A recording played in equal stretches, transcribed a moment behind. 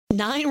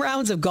9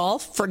 rounds of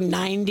golf for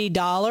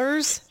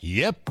 $90?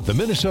 Yep, the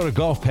Minnesota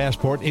Golf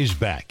Passport is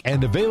back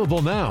and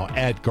available now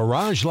at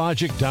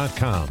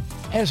GarageLogic.com.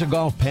 As a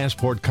Golf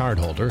Passport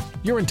cardholder,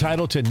 you're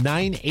entitled to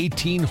 9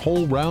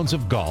 18-hole rounds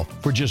of golf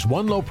for just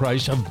one low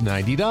price of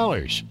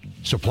 $90.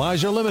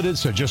 Supplies are limited,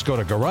 so just go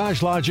to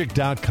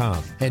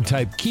GarageLogic.com and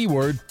type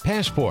keyword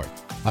passport.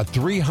 A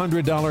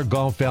 $300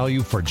 golf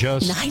value for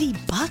just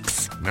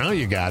 $90? Now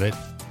you got it.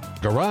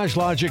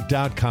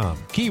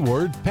 GarageLogic.com,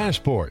 keyword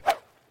passport.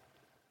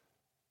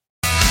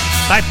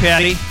 Hi,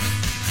 Patty.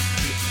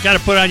 Got to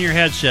put on your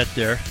headset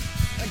there.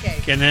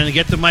 Okay. And then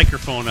get the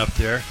microphone up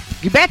there.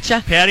 You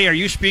betcha. Patty, are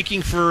you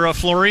speaking for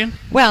Florian?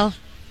 Well,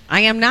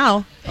 I am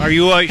now. Are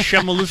you a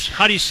Shemalus?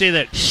 How do you say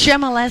that?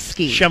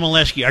 Shemaleski.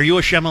 Shemaleski. Are you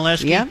a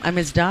Shemaleski? Yeah, I'm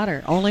his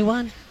daughter. Only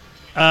one.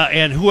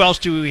 And who else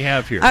do we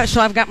have here?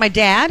 So I've got my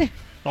dad.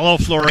 Hello,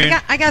 Florian.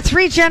 I got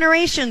 3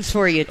 generations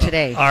for you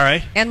today. All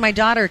right. And my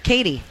daughter,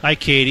 Katie. Hi,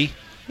 Katie.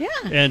 Yeah.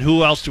 And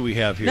who else do we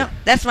have here? No,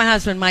 that's my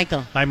husband,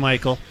 Michael. Hi,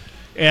 Michael.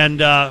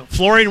 And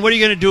Florian, what are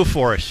you going to do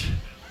for us?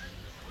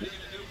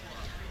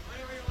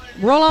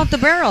 Roll out the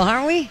barrel,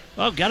 aren't we?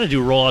 Oh, got to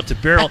do roll out the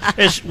barrel.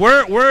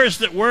 Where is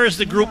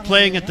the group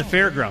playing at the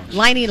fairgrounds?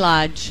 Liney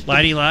Lodge.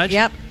 Liney Lodge?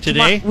 Yep.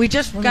 Today? We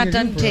just got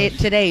done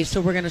today, so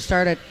we're going to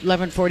start at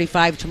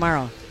 11:45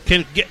 tomorrow.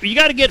 You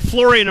got to get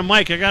Florian a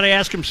mic. I got to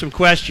ask him some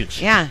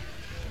questions. Yeah.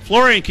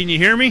 Florian, can you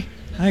hear me?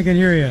 I can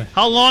hear you.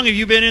 How long have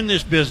you been in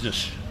this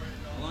business?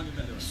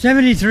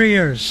 73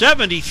 years.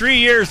 73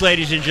 years,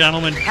 ladies and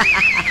gentlemen.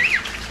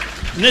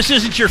 And this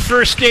isn't your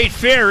first state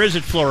fair, is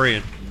it,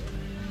 Florian?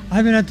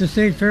 I've been at the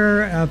state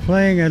fair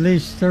playing at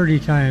least 30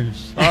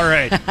 times. All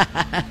right.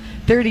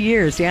 30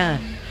 years, yeah.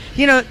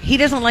 You know, he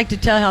doesn't like to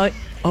tell how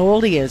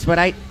old he is, but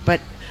I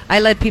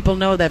let people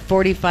know that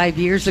 45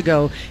 years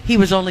ago, he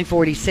was only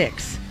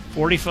 46.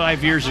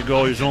 45 years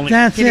ago, he was only...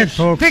 That's it,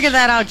 folks. Figure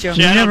that out, Joe.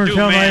 See, I never don't do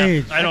tell my math.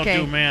 age. I don't Okay.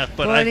 do math,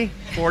 but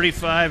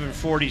 45 and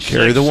 46.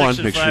 Carry the 1. 6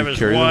 and Make sure 5 you is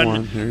carry the 1.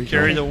 1. There you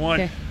Carry go. the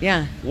 1. Okay.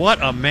 Yeah. What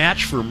a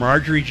match for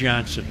Marjorie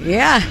Johnson.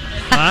 Yeah.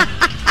 Huh?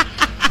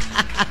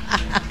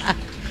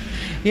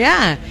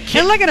 Yeah.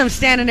 And look at him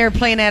standing there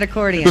playing that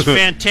accordion. It's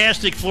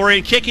fantastic,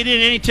 Florian. Kick it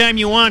in anytime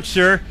you want,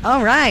 sir.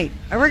 All right.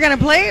 Are we going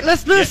to play it?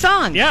 Let's do a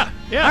song. Yeah.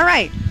 All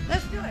right.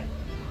 Let's do it.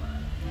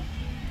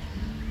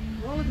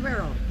 Roll the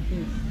barrel.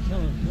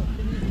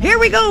 Here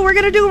we go. We're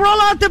going to do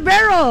Roll Out the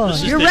Barrel.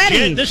 You're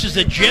ready. This is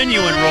the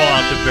genuine roll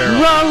out the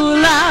barrel.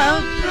 Roll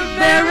out the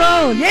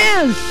barrel.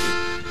 Yes.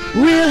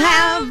 We'll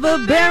have a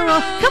barrel.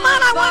 Come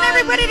on. I want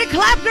everybody to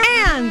clap their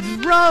hands.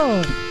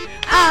 Roll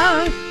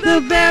out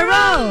the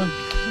barrel.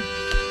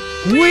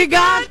 We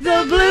got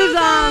the blues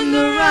on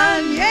the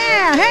run.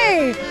 Yeah.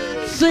 Hey.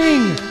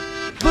 Sing.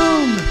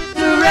 Boom.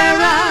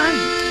 Run.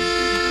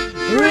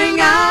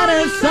 Ring out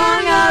a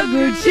song of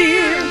good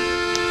cheer.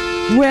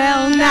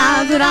 Well,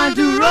 now's the time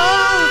to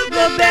roll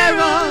the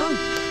barrel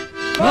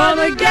for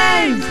the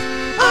games.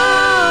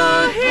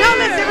 Oh, here. Now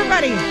let's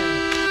everybody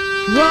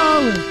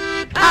roll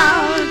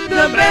out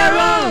the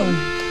barrel.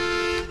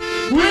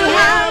 We'll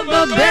have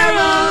a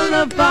barrel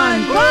of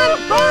fun.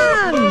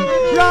 Fun.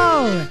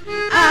 Roll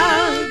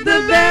out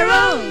the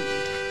barrel.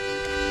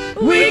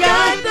 We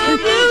got the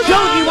blues.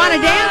 Joe, do you want to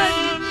dance?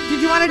 Did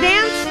you want to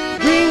dance?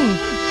 Ring,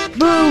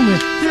 boom,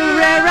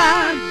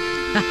 run.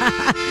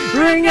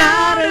 Ring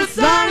out a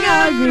song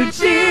of good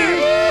cheer.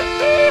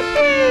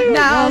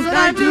 Now's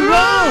time to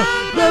roll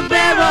the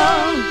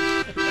barrel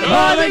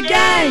for the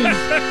game.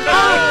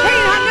 Oh, hey,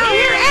 now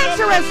here,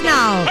 answer us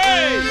now.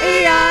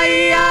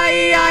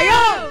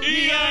 E-I-E-I-E-I-O.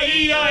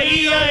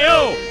 E-I-E-I-E-I-O.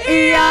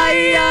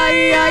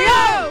 E-I-E-I-E-I-O.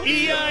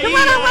 Come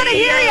on, I want to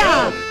hear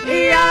ya.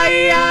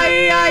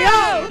 E-I-E-I-E-I-O.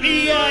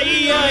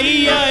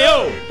 E-I-E-I-E-I-O.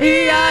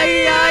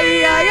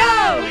 E-I-E-I-E-I-O.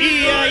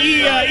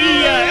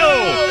 E-I-E-I-E-I-O.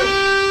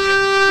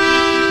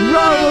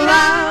 Roll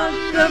out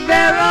the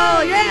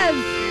barrel, yes.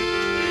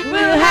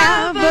 We'll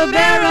have a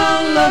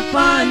barrel of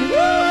fun.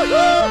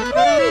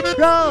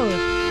 Woo-hoo-hoo. Roll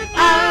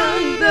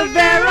out the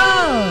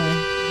barrel.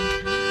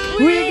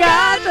 We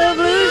got the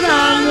blues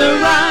on the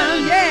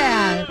run,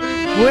 yeah.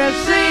 We'll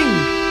sing,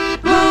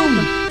 boom,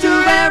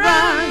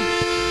 run.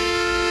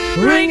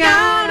 Ring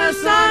out a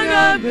song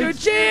of good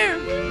cheer.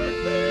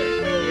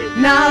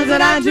 Now's the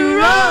time to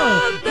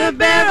roll the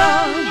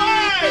barrel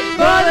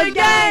for the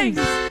gangs.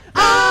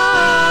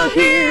 All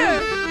here.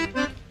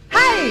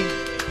 Hey!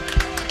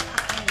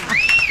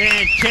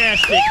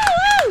 Fantastic.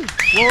 Woo-hoo.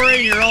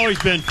 Florian, you've always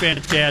been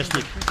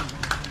fantastic.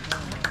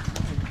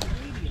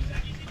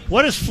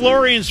 What is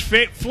Florian's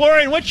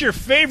Florian, what's your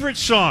favorite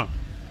song?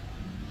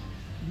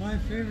 My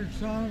favorite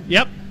song?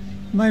 Yep.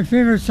 My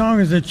favorite song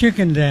is the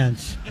Chicken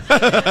Dance.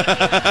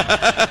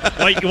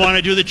 What, you want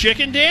to do the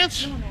chicken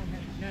dance? No.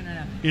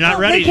 You're not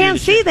ready They to do can't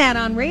the see that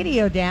on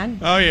radio, Dan.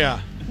 Oh,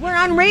 yeah. We're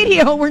on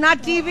radio. We're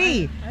not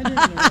TV.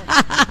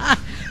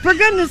 For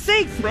goodness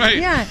sakes. Right.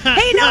 Yeah.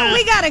 Hey, no,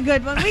 we got a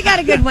good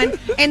one.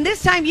 And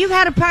this time you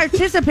had to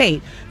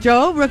participate.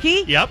 Joe,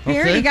 rookie. Yep.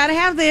 Here, Okay. you got to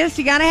have this.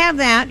 You got to have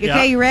that. Okay,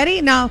 Yep. you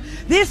ready? Now,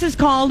 this is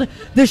called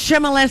the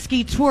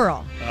Shimoleski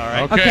Twirl. All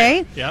right. Okay.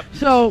 Okay? Yep.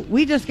 So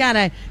we just got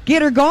to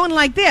get her going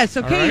like this.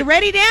 Okay, right. you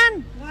ready,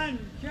 Dan? 1,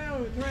 2,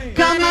 3.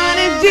 Come on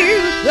and do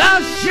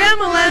the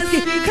Shimoleski.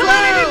 Come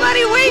on,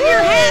 everybody, wave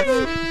your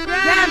hands.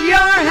 Grab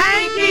your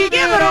hanky,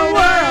 give it a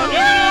whirl.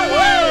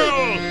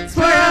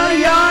 Swirl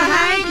your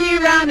hanky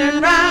round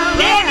and round.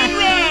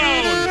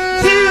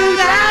 To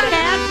that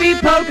happy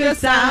polka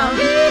sound.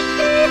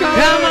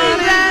 Come on,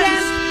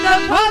 dance the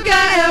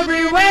polka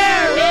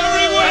everywhere.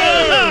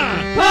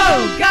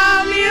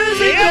 Polka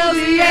music fills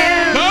the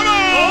air. Come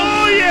on!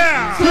 Oh,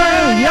 yeah!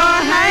 Swirl your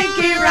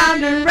hanky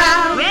round and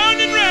round. Round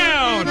and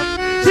round!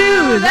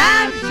 To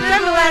that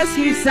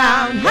Shimoleski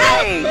sound.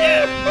 Hey!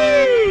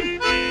 Hey!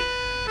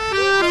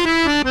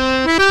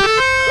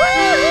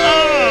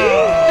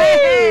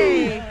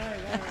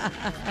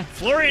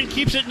 Florian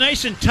keeps it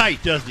nice and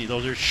tight, doesn't he?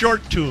 Those are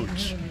short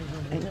tunes.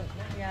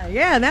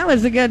 Yeah, that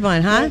was a good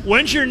one, huh?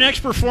 When's your next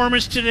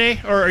performance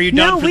today, or are you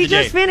done No, for we the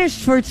day? just finished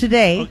for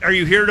today. Are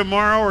you here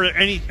tomorrow or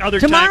any other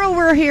Tomorrow time?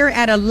 we're here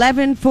at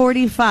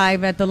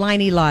 11:45 at the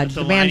Liney Lodge,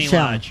 the band Liney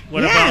shell. Lodge.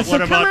 What Yeah, about, so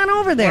what come about, on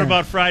over there. What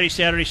about Friday,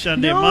 Saturday,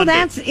 Sunday, No, Monday?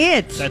 that's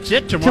it. That's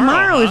it tomorrow.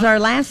 Tomorrow is huh? our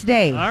last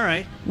day. All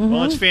right.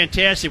 Well, it's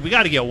fantastic. We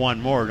got to get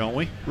one more, don't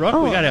we? Rook,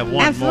 Oh, we got to have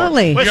one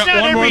absolutely. more. Well, You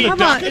got one more in the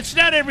docket? it's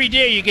not every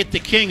day you get the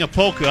king of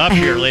polka up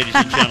here, ladies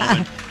and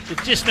gentlemen.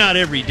 It's just not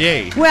every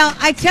day. Well,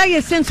 I tell you,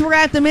 since we're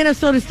at the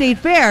Minnesota State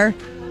Fair,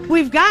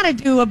 we've got to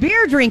do a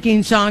beer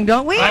drinking song,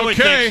 don't we? I would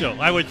Okay. think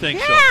so. I would think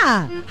so.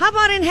 Yeah. How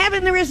about In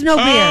Heaven There Is No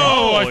Beer?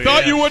 Oh, I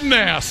thought yeah. you wouldn't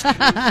ask.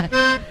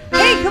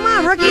 Hey, come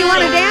on, Rookie, you want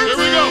to dance? Here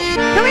we go.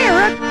 Come here,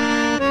 Rook.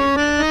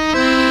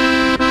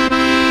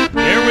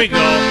 There we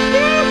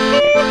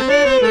go.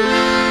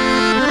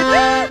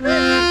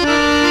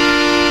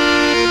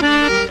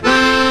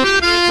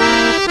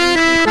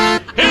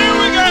 Here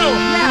we go.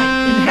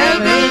 In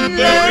heaven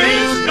there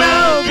is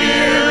no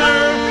beer.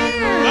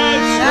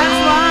 That's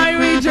why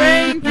we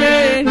drink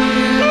it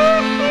here.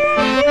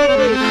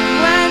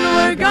 When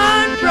we're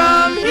gone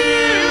from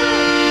here,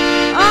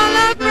 all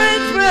our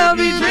friends will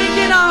be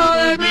drinking all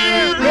the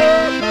beer.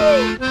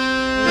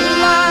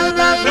 La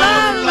la la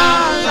la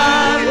la.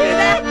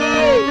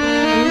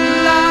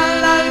 La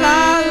la la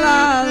la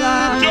la.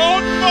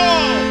 Don't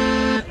fall.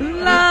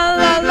 La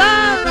la la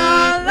la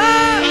la.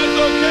 That's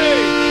okay.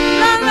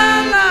 La la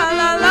la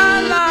la la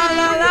la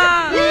la la.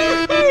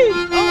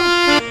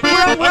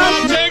 I'm all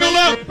tangled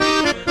up.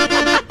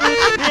 You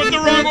went the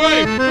wrong way.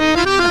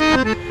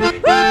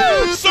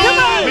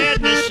 Solo.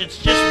 Madness. It's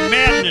just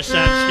madness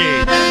on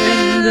stage.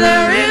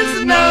 There is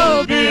no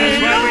beer.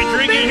 That's why we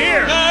drink it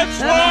here. That's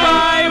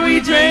why we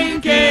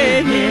drink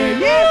it here.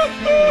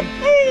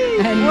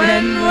 And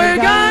when we're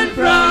gone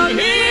from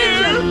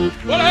here,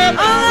 What happened?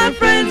 all our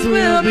friends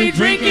will be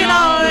drinking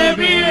all their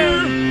beer.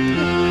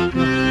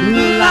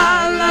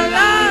 La la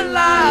la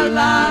la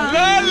la.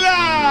 La la.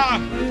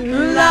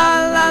 La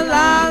la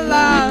la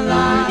la la.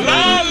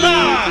 La la.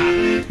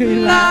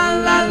 La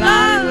la la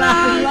la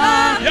la.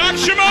 Yak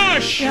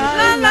shamash. La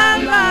la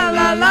la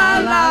la la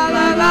la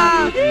la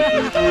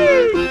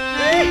la.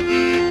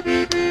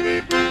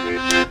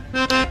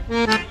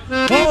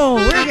 Oh,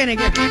 we're gonna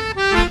get.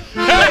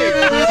 Hey.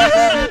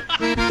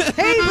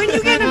 Hey, when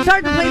you get him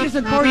start to play this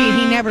accordion,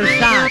 he never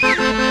stops.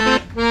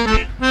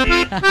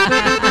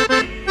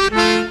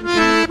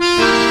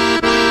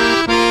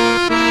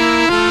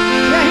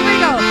 Yeah, here we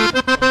go.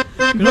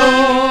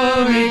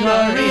 Glory,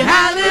 glory,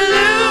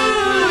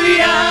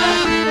 hallelujah.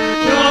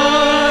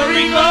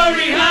 Glory,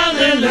 glory,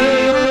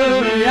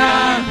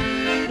 hallelujah.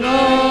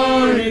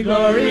 Glory,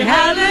 glory,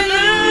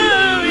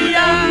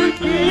 hallelujah.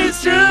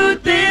 His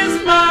truth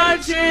is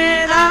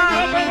marching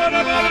out.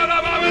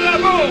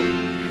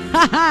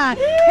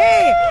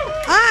 Hey,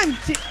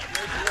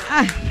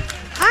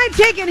 I'm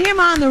taking him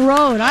on the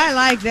road. I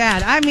like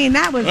that. I mean,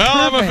 that was Well,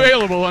 I'm perfect.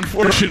 available,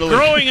 unfortunately.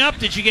 Growing up,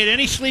 did you get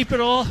any sleep at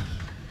all?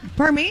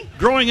 Pardon me?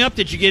 Growing up,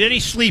 did you get any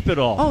sleep at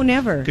all? Oh,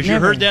 never. Because you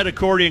never. heard that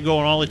accordion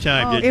going all the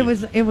time, Oh, didn't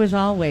it you? was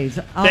always.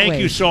 Thank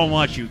you so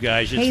much, you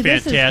guys. It's Hey,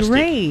 fantastic. this is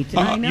great.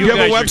 I know. You have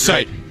a guys are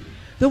website. great.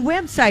 The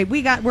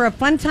website we're a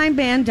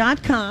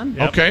funtimeband.com. Yep.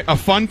 No, Okay, a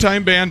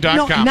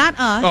funtimeband.com. not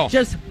us. Oh.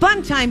 Just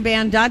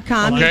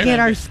funtimeband.com. Okay. You get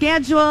our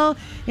schedule,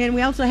 and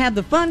we also have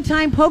the Fun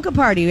Time Polka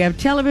Party. We have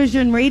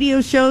television,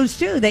 radio shows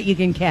too that you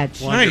can catch.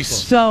 Wonderful. Nice.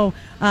 So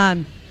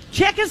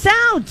check us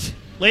out.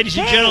 Ladies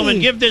and Hey. gentlemen,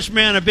 give this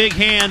man a big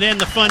hand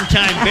and the Fun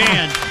Time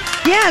Band.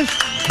 Yes,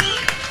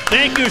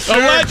 Thank you, A sir.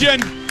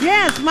 legend,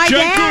 yes, my Jen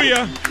dad.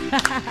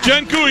 Kuya.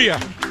 Jen Kuya.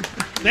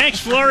 Thanks,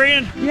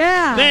 Florian.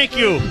 Yeah. Thank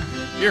you.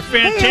 You're Hey,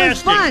 it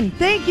was fantastic. fun.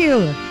 Thank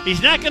you.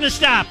 He's not going to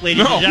stop,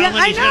 ladies No. and Yeah,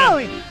 gentlemen. I He's know.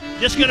 gonna-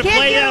 just going to can't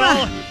play give that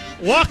him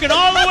all, walking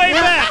all the way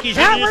back. He's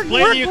Yeah, going to just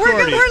play the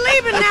accordion. we're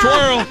leaving now.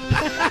 Twirl.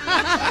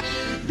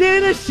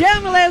 Do the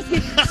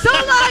Shimoleski. So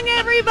long,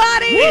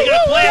 everybody. He's going to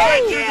play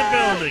right Yeah.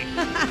 through the building.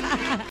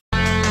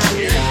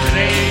 Here's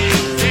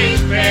today's State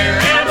Fair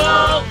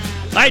animal.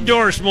 Hi,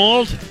 Doris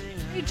Mold.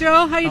 Hey,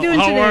 Joe. How you doing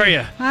how today? are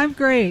you? I'm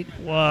great.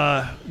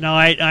 Now,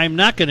 I'm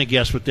not going to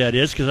guess what that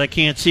is because I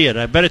can't see it.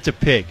 I bet it's a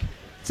pig.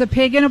 It's a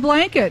pig in a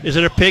blanket. Is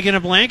it a pig in a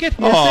blanket?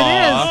 Yes, it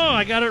is. Oh,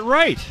 I got it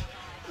right.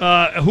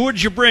 Who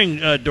would you bring,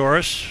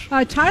 Doris?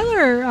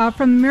 Tyler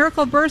from the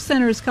Miracle Birth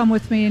Center has come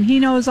with me, and he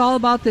knows all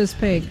about this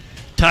pig.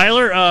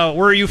 Tyler,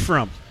 where are you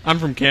from? I'm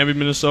from Canby,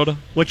 Minnesota.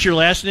 What's your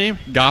last name?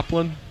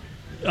 Goplin.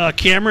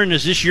 Cameron,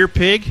 is this your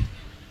pig?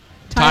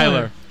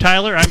 Tyler.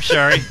 Tyler, I'm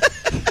sorry.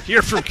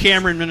 You're from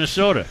Cameron,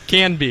 Minnesota.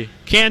 Canby.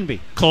 Canby.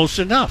 Close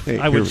enough. Hey,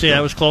 I would say go.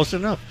 that was close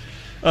enough.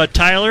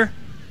 Tyler,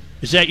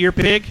 is that your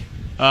pig?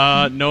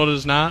 No, it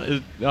is not.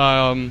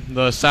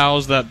 The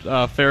sows that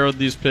farrowed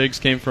these pigs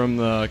came from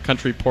the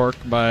Country Pork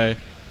by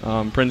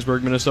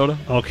Princeburg, Minnesota.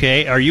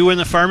 Okay. Are you in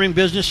the farming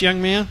business,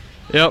 young man?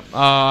 Yep.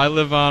 I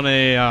live on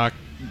a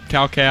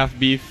cow-calf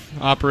beef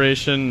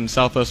operation in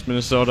southwest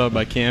Minnesota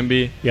by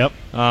Canby. Yep.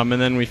 And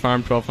then we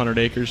farm 1,200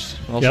 acres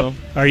also.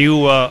 Yep.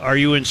 Are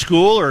you in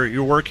school or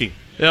you're working?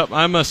 Yep.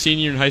 I'm a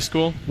senior in high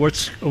school. What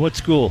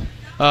school?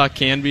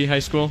 Canby High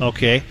School.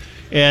 Okay.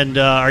 And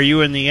are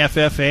you in the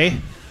FFA?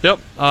 Yep.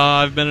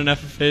 I've been in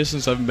FFA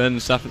since I've been in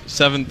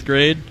seventh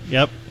grade.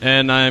 Yep.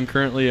 And I am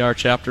currently our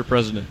chapter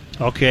president.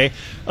 Okay.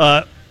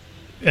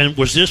 And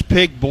was this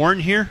pig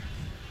born here?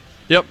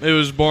 Yep. It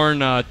was born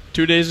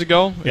 2 days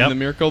ago Yep. in the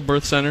Miracle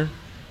Birth Center.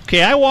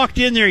 Okay, I walked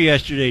in there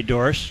yesterday,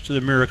 Doris, to the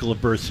Miracle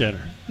of Birth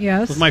Center.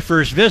 Yes. It was my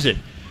first visit.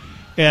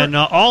 And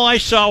all I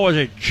saw was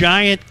a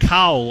giant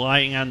cow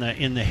lying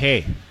in the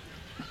hay.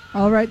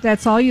 All right,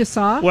 that's all you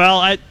saw? Well,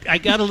 I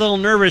got a little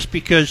nervous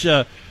because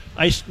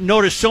I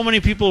noticed so many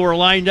people were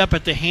lined up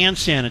at the hand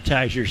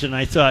sanitizers, and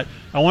I thought,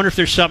 I wonder if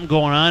there's something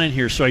going on in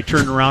here, so I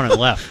turned around and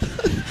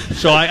left.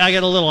 So I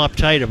got a little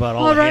uptight about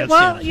all the hand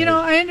Well,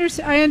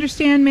 sanitizers. I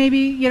understand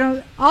maybe,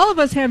 all of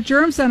us have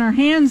germs on our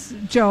hands,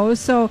 Joe,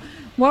 so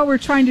what we're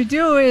trying to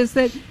do is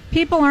that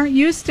people aren't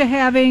used to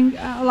having,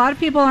 a lot of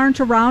people aren't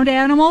around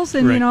animals,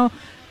 and, Right.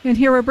 and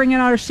here we're bringing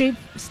out our state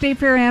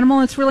fair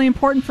animal. It's really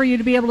important for you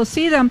to be able to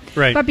see them.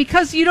 Right. But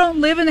because you don't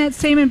live in that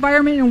same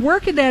environment and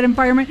work in that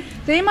environment,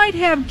 they might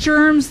have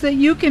germs that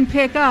you can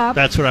pick up.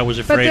 That's what I was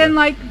But afraid then, of.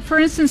 like, for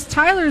instance,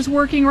 Tyler's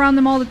working around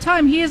them all the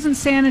time. He isn't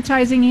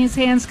sanitizing his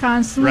hands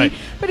constantly, Right.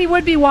 but he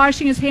would be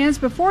washing his hands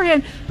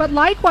beforehand. But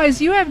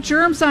likewise, you have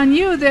germs on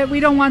you that we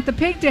don't want the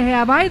pig to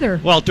have either.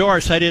 Well,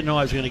 Doris, I didn't know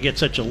I was going to get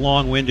such a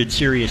long-winded,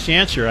 serious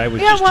answer. I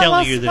was just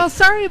telling you that. Well,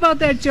 sorry about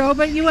that, Joe,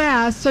 but you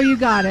asked, so you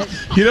got it.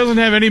 He doesn't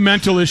have any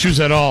mental issues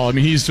at all. I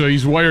mean,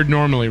 he's wired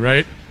normally,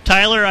 right?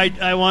 Tyler,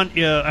 I want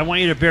you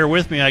to bear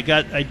with me.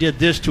 I did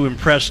this to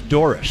impress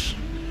Doris.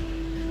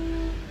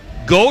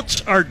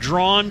 Goats are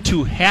drawn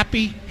to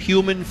happy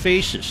human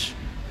faces.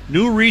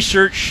 New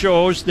research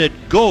shows that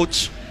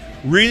goats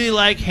really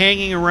like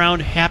hanging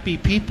around happy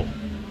people.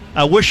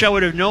 I wish I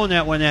would have known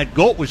that when that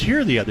goat was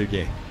here the other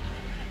day.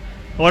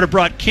 I would have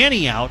brought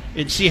Kenny out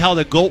and see how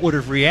the goat would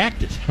have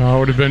reacted. Oh, it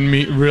would have been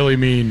really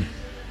mean.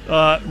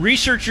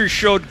 Researchers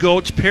showed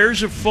goats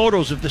pairs of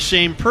photos of the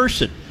same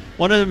person,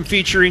 one of them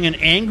featuring an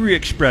angry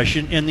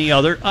expression and the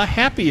other a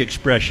happy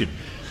expression.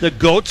 The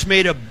goats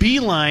made a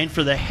beeline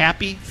for the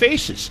happy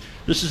faces.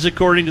 This is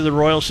according to the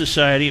Royal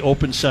Society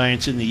Open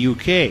Science in the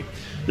UK.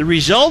 The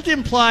result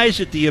implies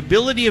that the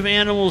ability of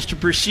animals to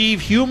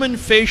perceive human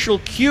facial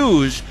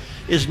cues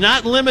is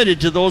not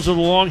limited to those with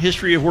a long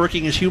history of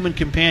working as human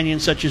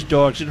companions such as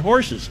dogs and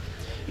horses.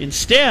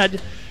 Instead,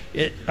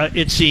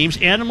 it seems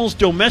animals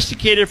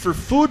domesticated for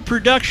food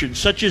production,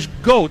 such as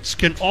goats,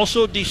 can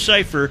also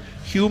decipher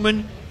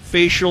human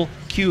facial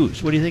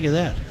cues. What do you think of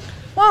that?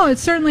 Well,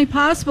 it's certainly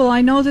possible.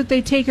 I know that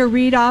they take a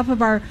read off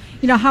of our,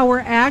 how we're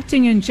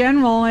acting in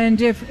general, and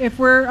if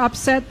we're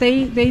upset,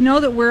 they know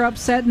that we're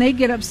upset, and they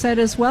get upset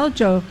as well,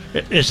 Joe.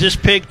 Is this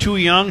pig too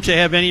young to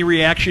have any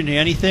reaction to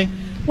anything?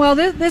 Well,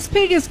 this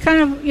pig is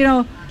kind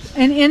of,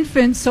 an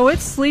infant, so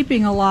it's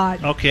sleeping a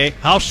lot. Okay.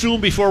 How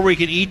soon before we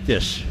can eat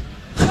this?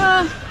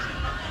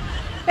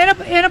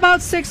 In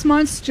about 6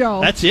 months, Joe.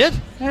 That's it?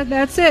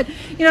 That's it.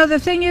 The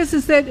thing is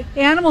that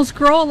animals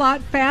grow a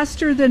lot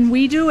faster than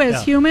we do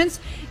as humans,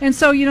 and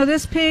so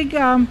this pig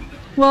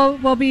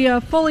will be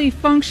a fully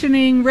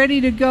functioning,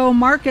 ready to go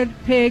market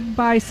pig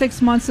by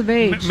 6 months of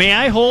age. May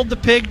I hold the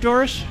pig,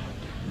 Doris?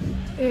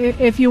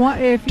 If you want,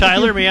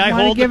 Tyler, if you may I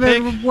want hold to the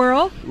give pig? it a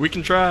whirl. We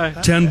can try.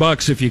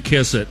 $10 if you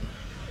kiss it.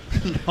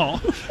 No.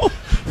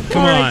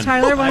 Come All right, on.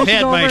 Tyler, why I've don't you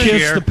had go my over? share.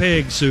 Kiss the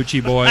pig,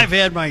 Suchi boy. I've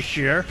had my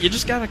share. You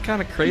just gotta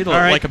kind of cradle All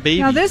it right. like a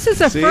baby. Now this is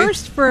a See?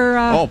 first for.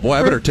 Oh, boy,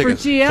 I better take for a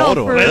GL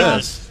photo for, of Wait a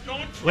this.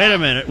 minute. Wait a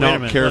minute.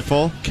 No,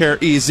 careful.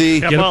 Easy. Yeah,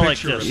 Get a well, like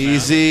picture this.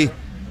 Easy.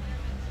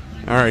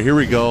 All right, here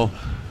we go.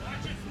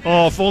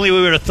 Oh, if only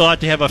we would have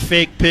thought to have a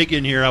fake pig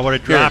in here, I would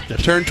have Here, dropped it.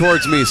 turn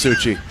towards me,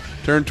 Suchi.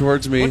 Turn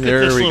towards me. Look at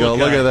There this we go. little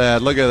Look guy. at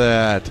that. Look at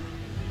that.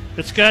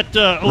 It's got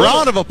a little,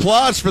 Round of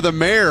applause for the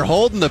mayor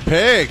holding the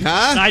pig,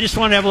 huh? I just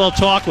want to have a little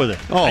talk with it.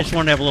 Oh. I just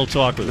want to have a little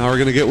talk with it. Now we're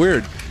going to get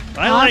weird.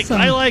 Awesome.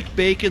 I like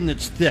bacon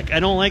that's thick. I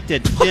don't like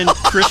that thin,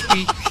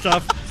 crispy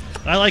stuff.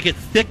 I like it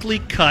thickly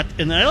cut,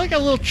 and I like it a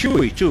little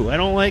chewy too. I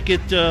don't like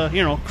it,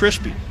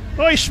 crispy.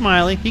 Oh, he's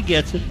smiling. He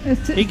gets it.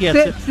 He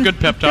gets it. Good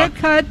pep talk.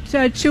 Thick cut,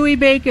 chewy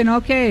bacon.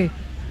 Okay.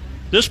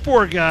 This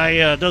poor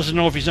guy doesn't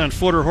know if he's on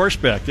foot or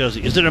horseback, does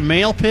he? Is it a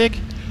male pig?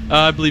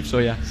 I believe so,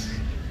 yeah.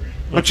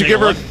 Why don't you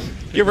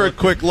give her a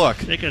quick look?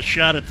 Take a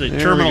shot at the There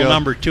terminal we go.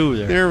 number 2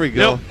 there. There we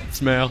go. Yep.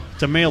 It's male.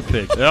 It's a male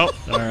pig. Yep.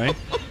 All right.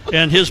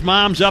 And his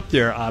mom's up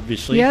there,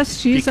 obviously. Yes,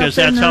 she's because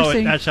up there that's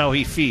nursing. that's how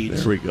he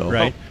feeds. There we go.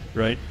 Right.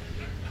 Right.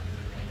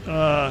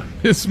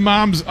 His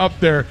mom's up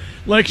there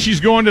like she's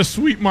going to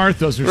Sweet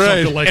Martha's or Right.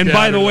 something like And that.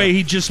 by the way,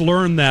 he just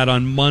learned that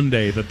on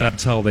Monday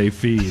that's how they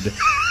feed.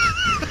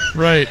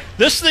 right.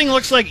 This thing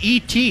looks like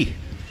E.T.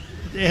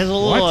 It has a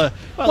little. What?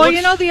 Well,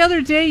 you know, the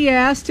other day you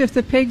asked if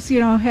the pigs,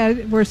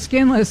 were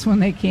skinless when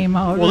they came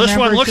out. Well, this one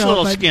Remember, looks a Joe,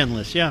 little but-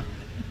 skinless. Yeah.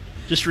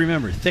 Just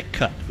remember, thick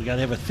cut. We got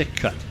to have a thick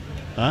cut,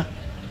 huh?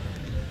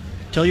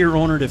 Tell your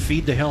owner to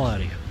feed the hell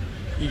out of you.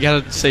 You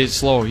got to say it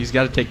slow. He's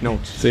got to take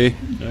notes. See?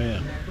 Oh yeah.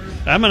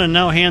 I'm going to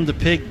now hand the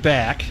pig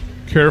back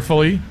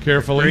Carefully.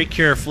 very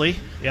carefully.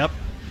 Yep.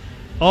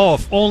 Oh,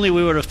 if only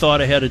we would have thought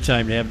ahead of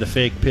time to have the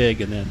fake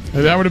pig and then.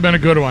 That would have been a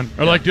good one.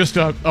 Or like just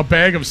a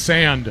bag of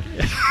sand.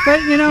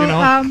 But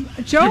know,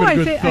 Joe, give it a I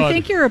good thud.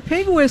 think you're a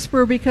pig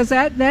whisperer because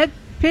that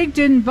pig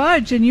didn't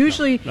budge, and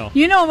usually No.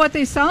 you know what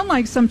they sound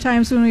like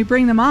sometimes when we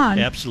bring them on.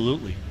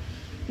 Absolutely.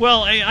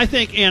 Well, I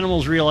think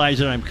animals realize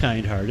that I'm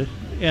kind-hearted,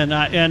 and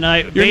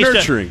I You're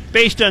nurturing.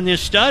 Based on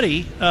this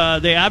study,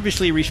 they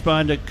obviously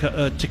respond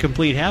to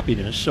complete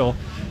happiness. So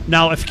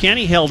now, if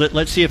Kenny held it,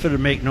 let's see if it would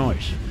make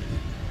noise.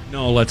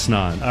 No, let's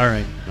not. All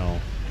right.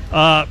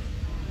 No.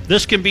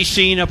 This can be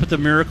seen up at the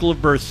Miracle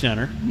of Birth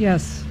Center,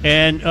 Yes,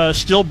 and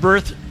still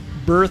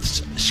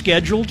births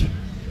scheduled.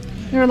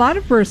 there are a lot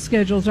of birth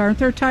schedules, aren't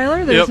there,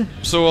 Tyler? There's Yep.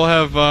 So we'll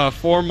have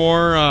 4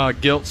 more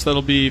gilts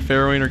that'll be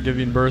farrowing or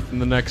giving birth in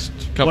the next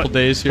couple What-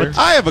 days here.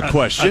 I have a A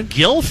question.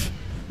 gilf?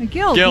 a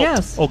gilt. Guilt.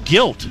 Yes. Oh,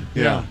 guilt.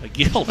 Yeah. A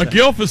guilt. A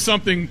gilf is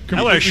something completely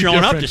I would have shown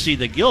up different. to see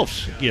the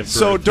gilfs give birth.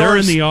 So They're in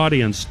Doris, the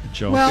audience,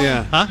 Joe. Well,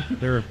 yeah. huh?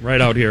 They're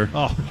right out here.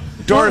 Oh.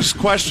 Doris,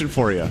 question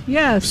for you.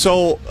 Yes.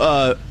 So,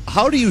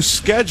 how do you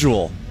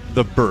schedule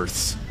the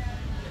births?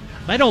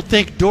 I don't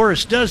think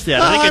Doris does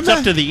that. I think it's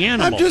up to the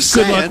animal. I'm just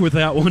Good saying. luck with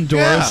that one,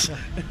 Doris. Yeah.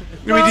 I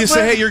Well, mean, do you say,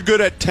 but- hey, you're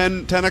good at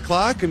 10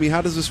 o'clock? I mean,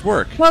 how does this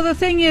work? Well, the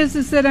thing is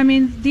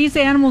that these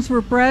animals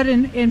were bred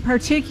in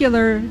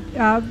particular,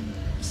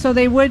 so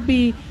they would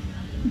be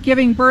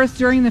giving birth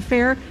during the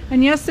fair.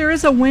 And yes, there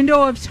is a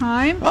window of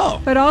time. Oh.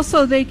 But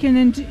also, they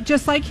can,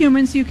 just like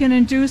humans, you can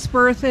induce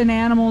birth in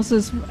animals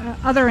as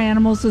other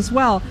animals as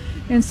well.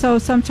 And so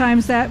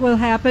sometimes that will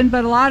happen,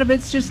 but a lot of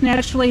it's just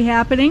naturally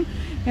happening.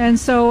 And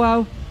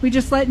so we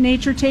just let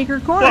nature take her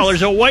course. Well,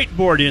 there's a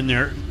whiteboard in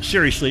there,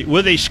 seriously,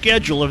 with a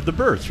schedule of the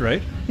births,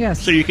 right?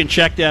 Yes. So you can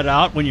check that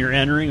out when you're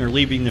entering or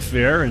leaving the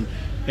fair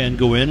and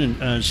go in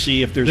and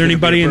see if there's Is there gonna be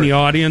anybody a in the birth.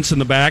 audience in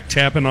the back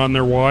tapping on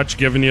their watch,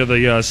 giving you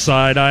the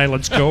side eye?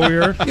 Let's go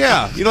here.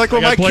 Yeah, like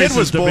when I my got kid places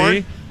was to born.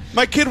 be.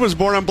 My kid was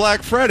born on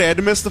Black Friday. I had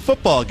to miss the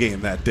football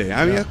game that day.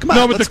 I mean, come on,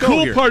 No, but let's the go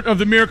cool here. part of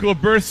the Miracle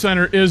of Birth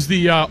Center is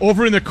the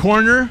over in the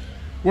corner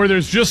where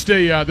there's just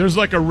there's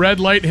like a red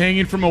light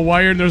hanging from a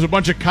wire, and there's a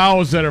bunch of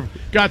cows that have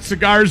got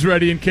cigars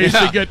ready in case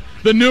Yeah. they get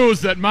the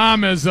news that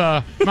mom is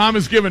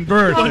giving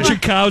birth. Bunch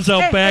of cows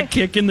out back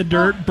kicking the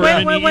dirt,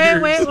 burning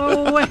eaters.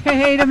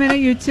 Wait a minute,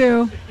 you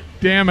two.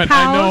 Damn it!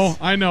 Cows.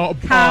 I know.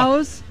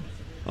 Cows.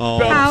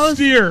 Cows.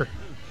 Steer.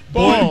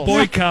 Bull.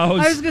 Boy cows.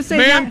 I was going to say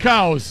Man that-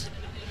 cows.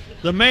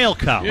 The male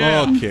cow.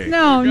 Yeah. Okay.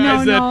 No,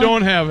 Guys no, that no.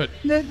 don't have it.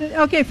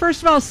 Okay,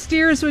 first of all,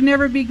 steers would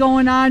never be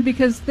going on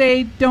because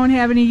they don't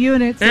have any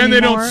units And they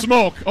anymore. don't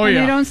smoke. Oh, And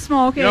yeah. they don't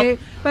smoke. Yep. A.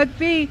 But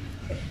B,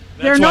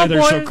 That's why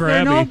they're so there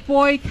are no crabby.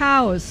 boy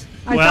cows.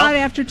 I Well- thought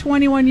after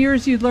 21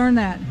 years you'd learn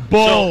that.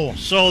 Bull.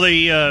 So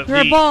the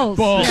They're bulls.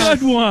 Bull. Yes.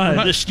 Good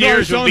one. the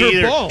steers No, will it's be on her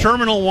either ball.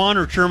 Terminal 1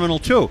 or Terminal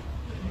 2,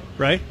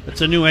 right?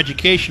 That's a new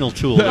educational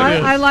tool. That I,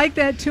 is. I like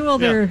that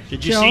tool Yeah. there,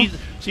 Did you Joe.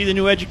 see the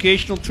new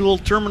educational tool?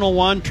 Terminal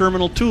 1,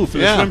 Terminal 2 for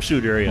the Yeah.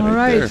 swimsuit area. All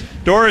right. there.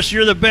 Doris,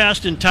 you're the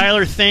best, and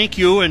Tyler, thank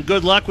you, and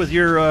good luck with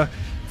your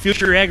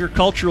future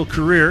agricultural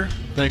career.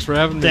 Thanks for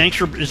having me. Thanks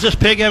for. Does this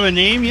pig have a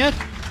name yet?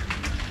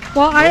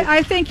 Well,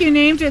 I think you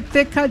named it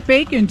Thick Cut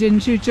Bacon,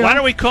 didn't you, Joe? Why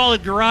don't we call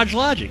it Garage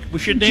Logic? We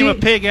should name a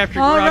pig after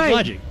All Garage right.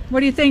 Logic.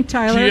 What do you think,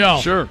 Tyler?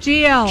 GL. Sure.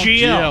 GL.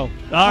 GL. All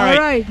All right.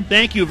 right.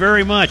 Thank you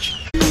very much.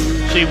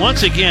 See,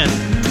 once again,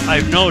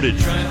 I've noted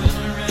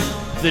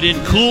that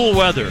in cool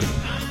weather,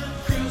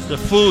 the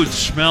food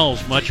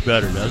smells much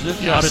better, does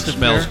it? Out at the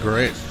fair?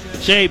 great.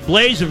 Say,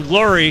 Blaze of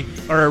Glory,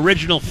 our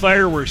original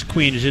fireworks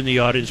queen, is in the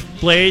audience.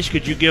 Blaze,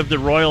 could you give the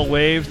royal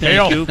wave? Thank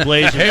Hail. you,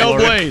 Blaze of Hail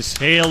Glory. Blaze.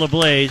 Hail the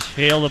Blaze.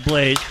 Hail the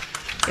Blaze.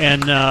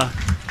 And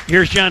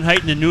here's John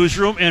Height in the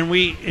newsroom, and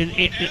we...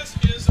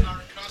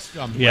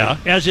 Yeah,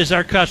 as is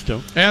our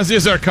custom. As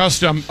is our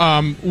custom,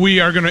 we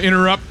are going to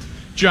interrupt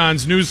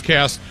John's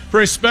newscast for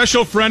a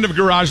special friend of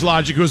Garage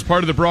Logic who was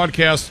part of the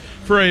broadcast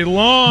for a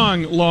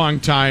long, long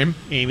time,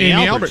 Amy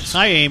Alberts.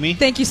 Hi, Amy.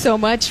 Thank you so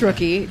much,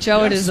 Rookie.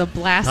 Joe, It is a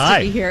blast Hi.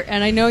 to be here.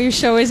 And I know your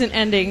show isn't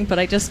ending, but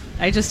I just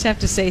have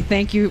to say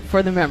thank you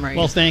for the memories.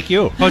 Well, thank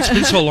you. Oh, it's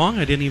been so long,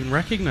 I didn't even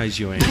recognize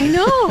you, Amy. I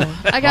know.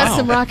 I got Wow.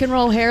 some rock and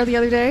roll hair the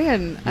other day,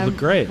 and I'm look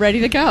great. ready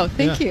to go.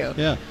 Thank you.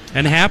 Yeah.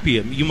 And happy.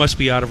 You must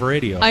be out of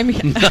radio. I've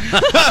been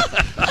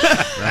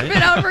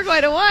out for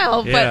quite a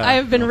while, but Yeah. I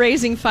have been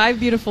raising 5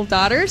 beautiful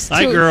daughters.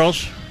 Hi,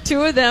 girls.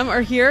 2 of them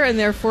are here, and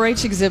they're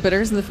 4-H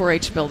exhibitors in the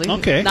 4-H building.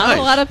 Okay. Not Nice.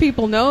 a lot of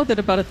people know that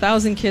about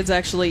 1,000 kids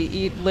actually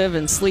eat, live,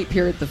 and sleep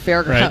here at the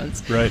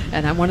fairgrounds. Right.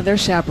 And I'm one of their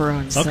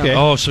chaperones. Okay.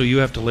 Oh, so you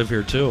have to live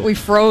here, too. We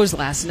froze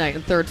last night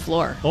on the 3rd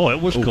floor. Oh,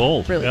 it was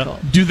cold. Really Yeah. cold.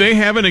 Do they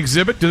have an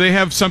exhibit? Do they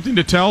have something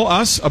to tell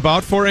us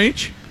about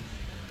 4-H?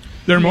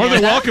 They're more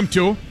than Yeah. welcome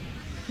to.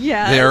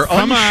 Yes. They're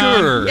Come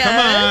unsure. on.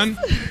 Yes.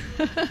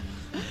 Come on.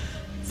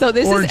 So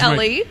this Orange is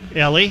Ellie.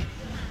 Ellie?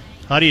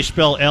 How do you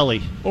spell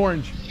Ellie?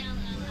 Orange.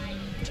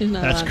 She's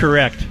not That's on.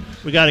 correct.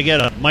 We got to get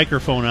a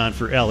microphone on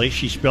for Ellie.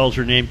 She spells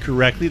her name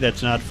correctly.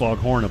 That's not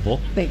foghornable.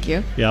 Thank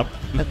you. Yep.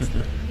 That's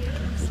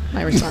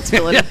my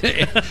responsibility.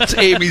 It's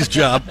Amy's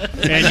job.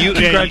 And you,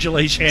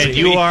 Congratulations, And Amy.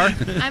 you are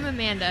I'm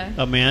Amanda.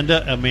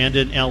 Amanda,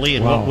 and Ellie.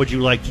 And Wow. what would you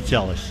like to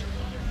tell us?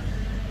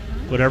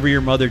 Whatever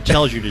your mother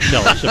tells you to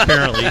tell us.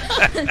 Apparently,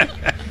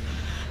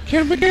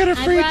 Can we get a I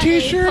free brought a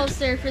T-shirt?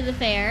 poster for the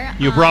fair.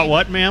 you brought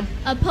what, ma'am?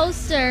 A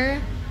poster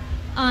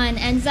on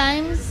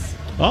enzymes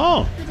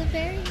Oh, for the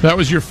fair. That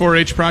was your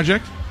 4-H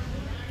project?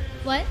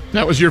 What?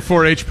 That was your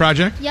 4-H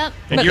project? Yep.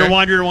 and you're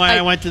wondering why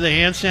I went to the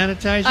hand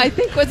sanitizer? I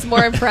think what's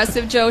more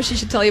impressive, Joe, she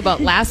should tell you about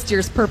last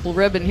year's purple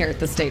ribbon here at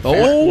the State Fair.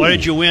 Oh, What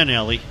did you win,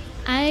 Ellie?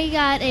 I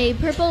got a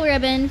purple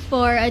ribbon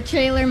for a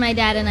trailer my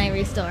dad and I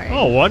restored.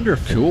 Oh,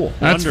 wonderful. Cool.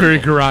 That's Wonderful. very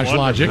Garage Wonderful.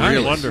 Logic.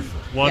 Really?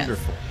 Wonderful.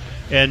 Wonderful.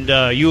 And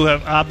you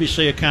have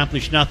obviously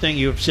accomplished nothing.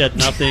 You have said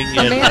nothing.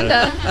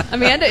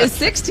 Amanda is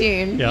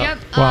 16. Yeah. Yep.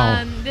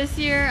 Wow. This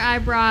year I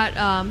brought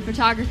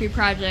photography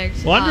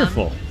project.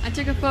 Wonderful. I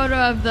took a photo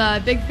of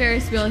the big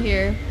Ferris wheel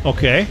here,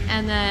 Okay.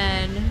 and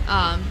then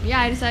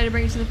I decided to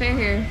bring it to the fair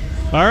here.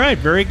 All right.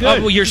 Very Oh,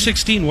 good. well, you're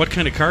 16. What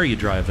kind of car are you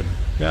driving?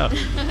 Yeah.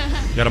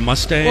 You got a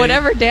Mustang?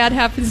 Whatever Dad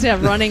happens to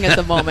have running at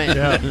the moment.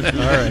 Yeah.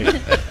 All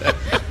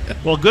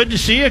right. Well, good to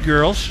see you,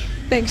 girls.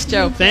 Thanks,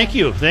 Joe. Thank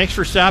you. Thanks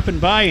for stopping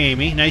by,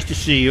 Amy. Nice to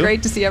see you.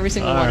 Great to see every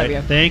single All one right. of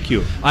you. Thank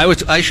you.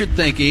 I should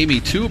thank Amy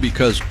too,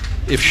 because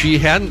if she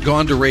hadn't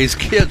gone to raise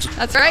kids,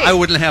 That's right. I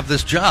wouldn't have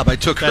this job. I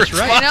took That's her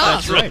right. spot. I know.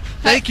 That's right.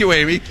 Thank you,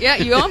 Amy. Yeah,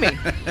 you owe me.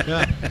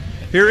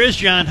 Here is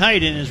John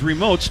Height in his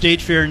remote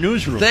State Fair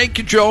newsroom. Thank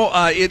you, Joe.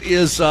 It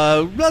is,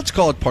 let's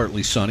call it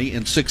partly sunny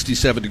and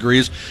 67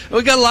 degrees.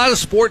 We got a lot of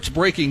sports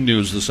breaking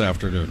news this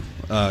afternoon.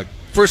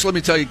 First, let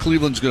me tell you,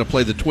 Cleveland's going to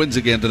play the Twins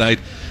again tonight.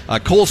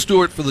 Cole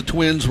Stewart for the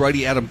Twins,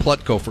 righty Adam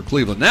Plutko for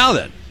Cleveland. Now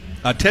then,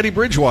 Teddy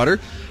Bridgewater,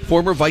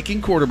 former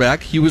Viking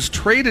quarterback, he was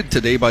traded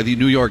today by the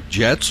New York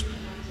Jets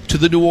to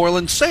the New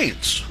Orleans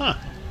Saints. Huh.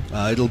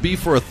 It'll be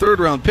for a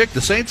third-round pick.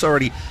 The Saints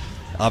already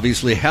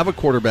obviously have a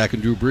quarterback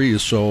in Drew Brees,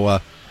 so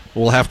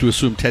we'll have to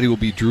assume Teddy will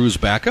be Drew's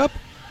backup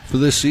for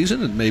this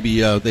season, and maybe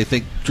they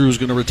think Drew's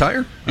going to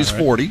retire. He's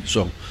 40,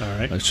 so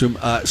I assume.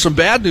 Some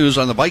bad news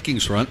on the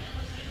Vikings front.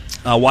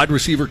 Wide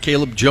receiver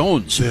Caleb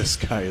Jones This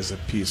guy is a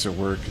piece of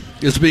work.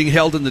 is being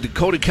held in the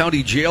Dakota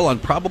County Jail on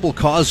probable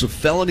cause of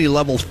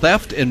felony-level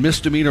theft and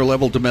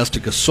misdemeanor-level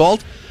domestic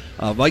assault.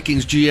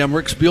 Vikings GM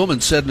Rick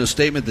Spielman said in a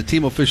statement that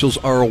team officials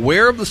are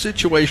aware of the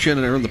situation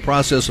and are in the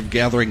process of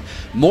gathering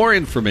more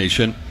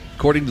information.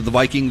 According to the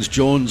Vikings,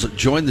 Jones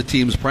joined the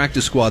team's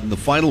practice squad in the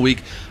final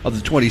week of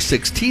the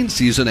 2016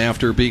 season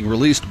after being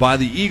released by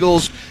the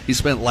Eagles. He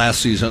spent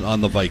last season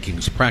on the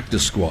Vikings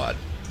practice squad.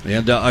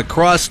 And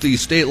across the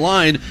state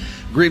line,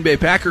 Green Bay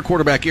Packer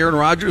quarterback Aaron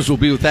Rodgers will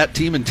be with that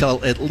team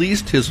until at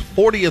least his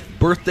 40th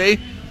birthday.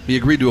 He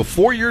agreed to a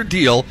 4-year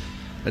deal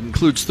that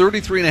includes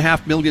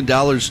 $33.5 million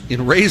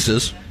in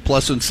raises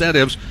plus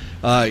incentives.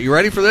 You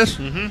ready for this?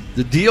 Mm-hmm.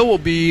 The deal will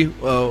be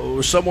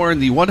somewhere in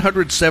the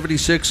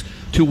 $176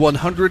 to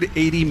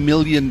 $180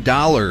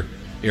 million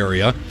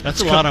area.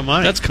 That's a lot of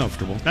money. That's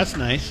comfortable. That's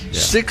nice. Yeah.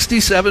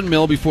 $67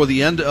 million before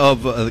the end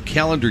of the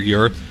calendar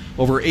year.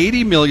 Over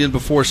 $80 million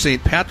before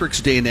St. Patrick's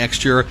Day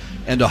next year,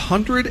 and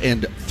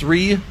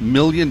 $103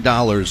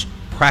 million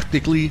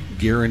practically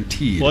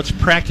guaranteed. What's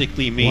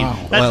practically mean?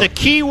 Wow. That's the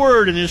key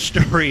word in this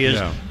story is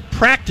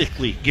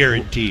practically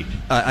guaranteed.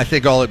 I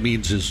think all it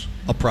means is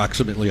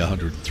approximately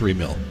 $103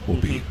 million will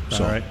be.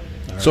 So, All right.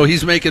 So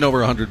he's making over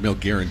 $100 million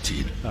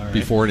guaranteed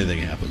before anything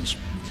happens.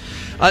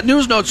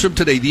 News notes from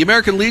today. The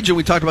American Legion,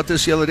 we talked about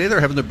this the other day.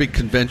 They're having their big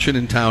convention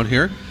in town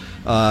here.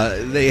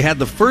 They had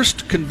the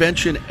first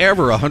convention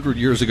ever 100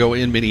 years ago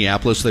in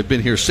Minneapolis. They've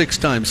been here 6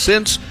 times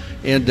since,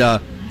 and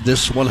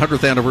this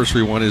 100th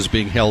anniversary one is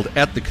being held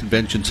at the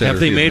convention center. Have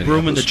they in made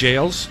room in the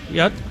Minneapolis. jails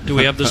yet? Do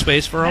we have the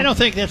space for them? I don't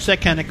think that's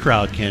that kind of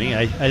crowd, Kenny.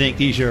 I think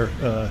these are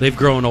They've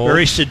grown old.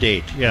 very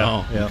sedate.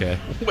 Yeah. Oh, okay.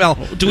 Well,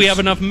 do we have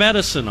enough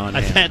medicine on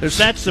hand?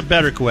 That's the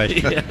better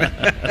question.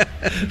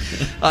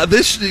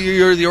 This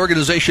year, the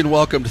organization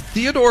welcomed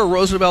Theodore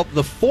Roosevelt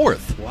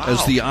IV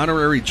as the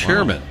honorary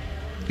chairman.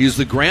 He's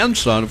the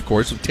grandson, of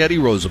course, of Teddy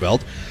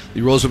Roosevelt,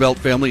 the Roosevelt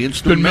family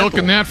instrumental. Been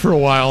milking that for a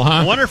while, huh?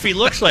 I wonder if he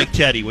looks like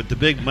Teddy with the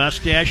big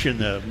mustache and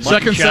the mutton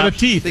second set of chops.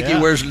 teeth. Think he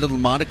wears a little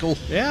monocle?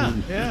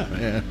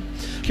 Yeah.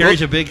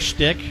 Carries a big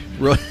stick.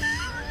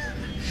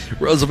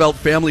 Roosevelt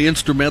family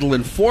instrumental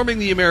in forming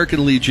the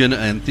American Legion,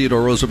 and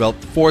Theodore Roosevelt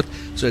IV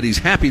said he's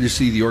happy to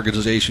see the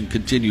organization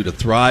continue to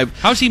thrive.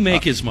 How's he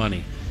make his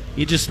money?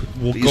 He just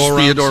will He's go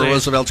around Theodore saying,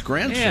 Roosevelt's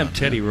grandson. Yeah, I'm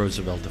Teddy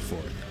Roosevelt IV.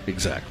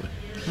 Exactly.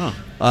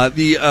 Huh.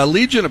 The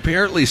Legion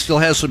apparently still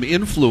has some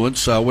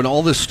influence. When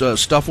all this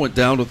stuff went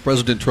down with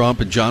President Trump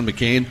and John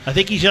McCain, I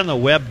think he's on the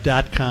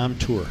web.com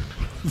tour.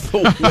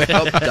 the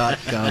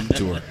web.com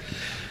tour.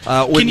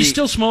 Can you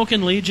still smoke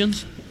in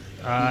Legions?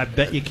 I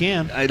bet you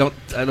can. I don't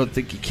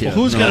think you can. Well,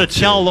 who's going to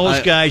tell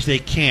those guys they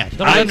can't?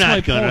 No, I'm that's my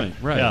not going point.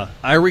 to. Right. Yeah.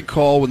 I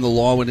recall when the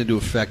law went into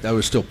effect, I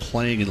was still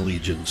playing in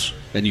Legions,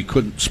 and you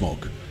couldn't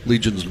smoke.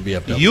 Legions and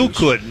VFWs. You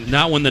couldn't.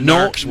 Not when the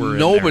narcs were in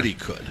nobody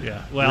there. could.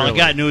 Yeah. Well, Really?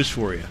 I got news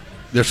for you.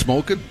 They're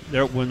smoking?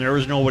 When there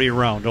was nobody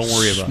around, don't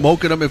worry about it.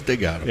 Smoking them if they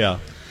got them.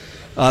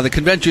 Yeah. The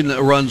convention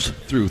runs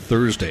through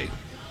Thursday.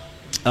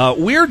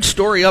 Weird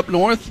story up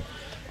north.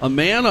 A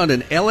man on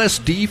an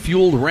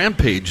LSD-fueled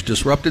rampage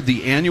disrupted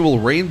the annual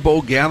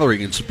Rainbow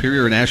Gathering in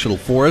Superior National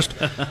Forest.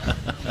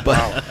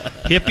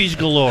 Hippies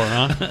galore,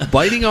 huh?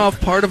 Biting off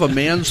part of a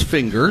man's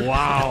finger,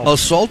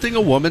 assaulting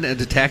a woman,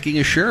 and attacking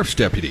a sheriff's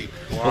deputy.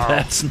 Well,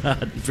 that's not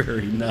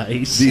very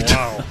nice.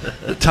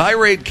 The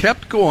tirade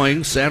kept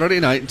going Saturday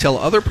night until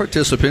other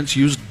participants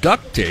used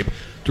duct tape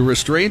to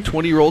restrain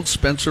 20-year-old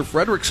Spencer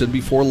Fredrickson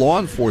before law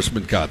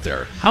enforcement got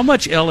there. How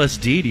much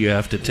LSD do you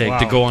have to take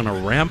to go on a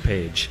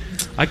rampage?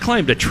 I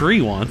climbed a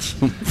tree once.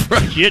 You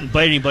didn't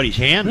bite anybody's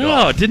hand off.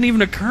 No, it didn't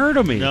even occur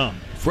to me. No.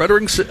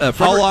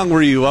 How long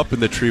were you up in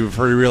the tree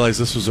before you realized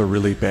this was a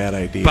really bad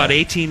idea? About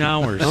 18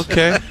 hours.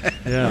 Okay.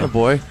 Yeah. Oh,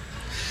 boy.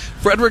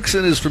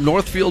 Fredrickson is from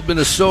Northfield,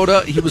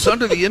 Minnesota. He was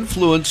under the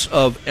influence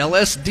of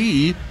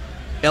LSD,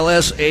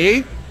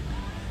 LSA.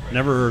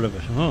 Never heard of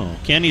it. Oh,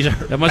 candies are.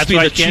 That must that's be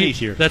why the candies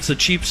cheap. here. That's the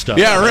cheap stuff.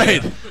 Yeah,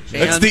 right.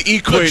 That's And the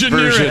Equate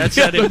version. That's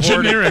that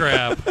imported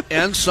crap.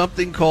 And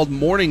something called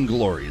morning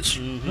glories.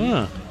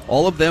 Huh.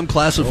 All of them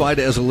classified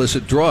as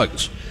illicit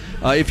drugs.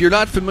 If you're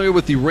not familiar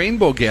with the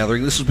Rainbow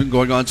Gathering, this has been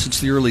going on since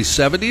the early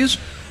 70s.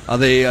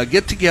 They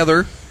get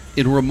together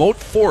in remote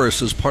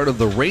forests as part of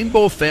the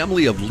Rainbow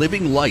Family of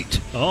Living Light.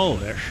 Oh,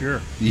 yeah,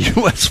 sure. The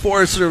U.S.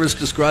 Forest Service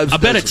describes I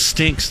bet as it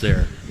stinks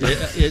there.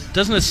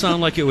 Doesn't it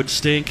sound like it would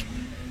stink?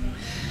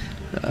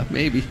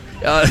 Maybe.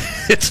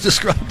 It's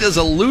described as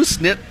a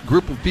loose-knit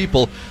group of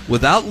people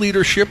without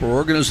leadership or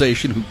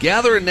organization who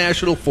gather in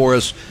national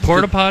forests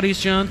Porta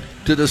potties, John?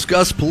 to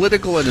discuss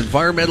political and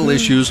environmental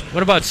issues.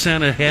 What about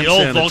hand The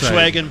old sanitizer?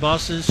 Volkswagen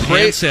buses.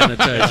 Hand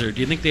sanitizer.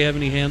 Do you think they have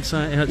any hand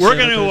sanitizer?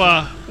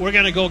 We're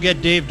gonna go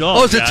get Dave Dahl.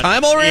 Oh, is it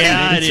time already?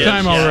 Yeah, It's it is.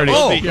 time Yeah, already.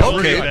 we'll Oh, be- we'll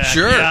okay, be back.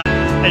 sure. Yeah.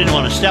 I didn't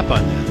want to step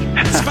on that.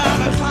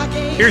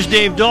 Here's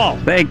Dave Dahl.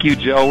 Thank you,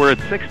 Joe. We're at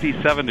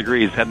 67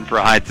 degrees, heading for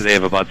a high today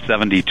of about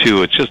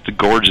 72. It's just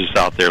gorgeous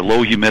out there.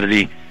 Low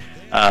humidity,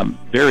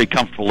 very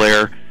comfortable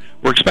air.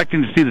 We're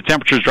expecting to see the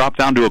temperatures drop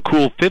down to a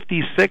cool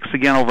 56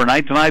 again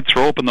overnight tonight.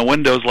 Throw open the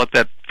windows, let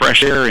that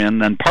fresh air in.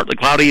 Then partly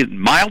cloudy,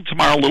 mild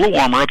tomorrow, a little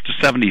warmer, up to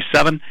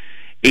 77.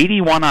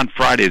 81 on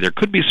Friday. There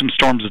could be some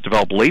storms that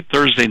develop late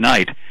Thursday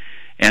night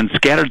and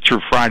scattered through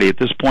Friday. At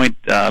this point,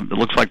 it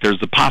looks like there's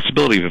the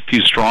possibility of a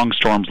few strong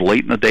storms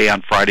late in the day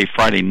on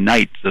Friday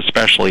night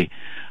especially,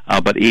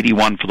 but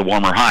 81 for the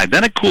warmer high.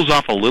 Then it cools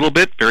off a little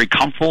bit, very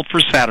comfortable for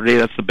Saturday.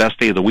 That's the best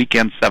day of the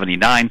weekend,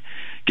 79.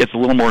 Gets a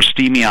little more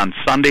steamy on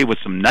Sunday with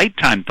some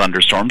nighttime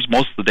thunderstorms,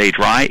 most of the day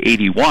dry,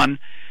 81.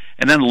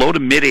 And then low to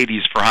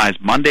mid-80s for highs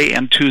Monday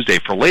and Tuesday.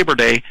 For Labor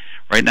Day,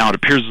 right now it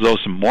appears as though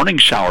some morning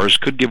showers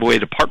could give way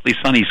to partly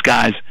sunny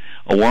skies,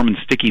 a warm and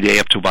sticky day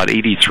up to about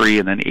 83,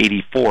 and then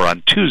 84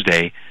 on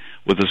Tuesday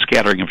with a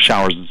scattering of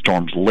showers and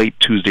storms late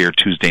Tuesday or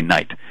Tuesday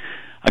night.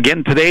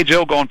 Again, today,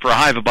 Joe, going for a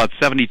high of about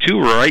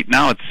 72. Right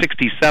now it's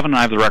 67.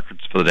 I have the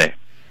records for the day.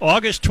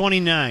 August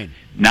 29.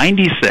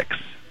 96.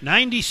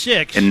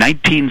 96. In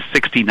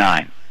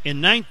 1969.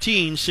 In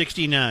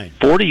 1969.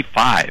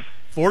 45.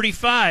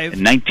 45.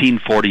 In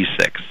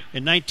 1946.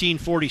 In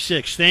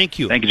 1946. Thank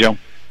you. Thank you, Joe.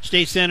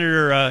 State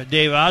Senator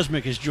Dave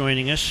Osmek is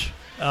joining us,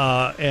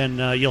 and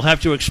you'll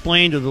have to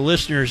explain to the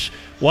listeners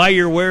why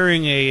you're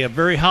wearing a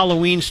very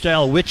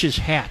Halloween-style witch's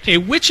hat. A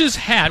witch's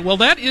hat. Well,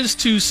 that is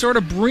to sort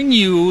of bring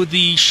you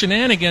the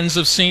shenanigans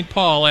of St.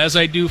 Paul, as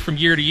I do from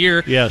year to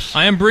year. Yes.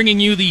 I am bringing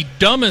you the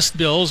dumbest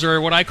bills, or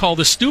what I call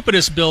the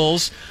stupidest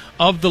bills,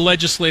 of the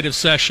legislative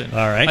session.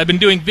 All right. I've been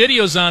doing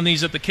videos on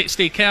these at the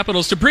state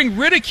capitals to bring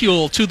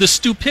ridicule to the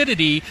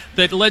stupidity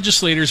that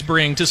legislators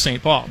bring to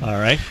St. Paul. All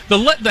right.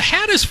 The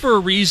hat is for a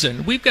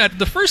reason. We've got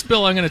the first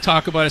bill I'm going to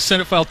talk about is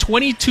Senate File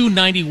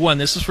 2291.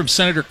 This is from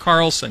Senator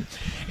Carlson.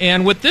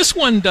 And what this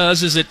one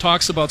does is it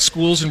talks about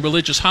schools and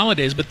religious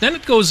holidays, but then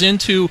it goes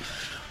into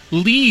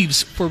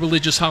leaves for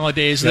religious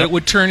holidays that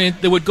would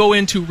go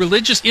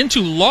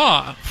into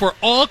law for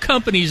all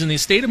companies in the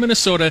state of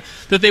Minnesota,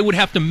 that they would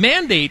have to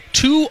mandate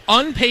 2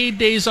 unpaid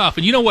days off.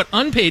 And you know what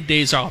unpaid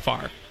days off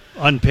are?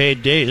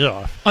 Unpaid days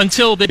off.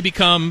 Until they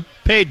become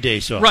paid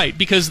days off. Right,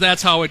 because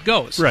that's how it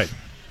goes. Right.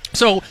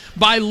 So,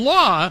 by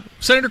law,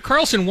 Senator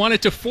Carlson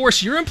wanted to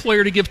force your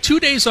employer to give 2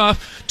 days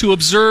off to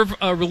observe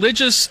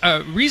religious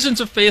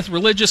reasons of faith,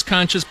 religious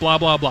conscience, blah,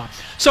 blah, blah.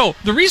 So,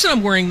 the reason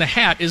I'm wearing the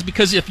hat is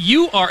because if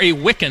you are a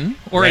Wiccan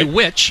or a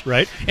witch,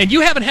 and you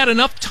haven't had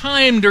enough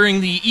time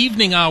during the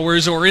evening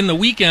hours or in the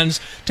weekends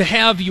to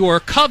have your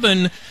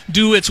coven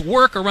do its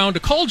work around a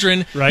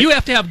cauldron, you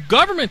have to have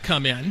government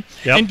come in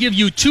and give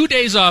you 2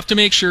 days off to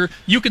make sure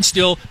you can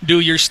still do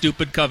your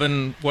stupid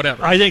coven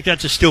whatever. I think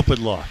that's a stupid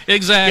law.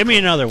 Exactly. Give me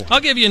another one. I'll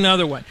give you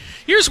another one.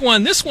 Here's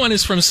one. This one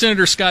is from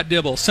Senator Scott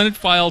Dibble, Senate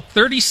File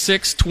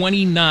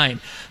 3629.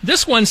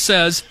 This one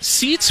says,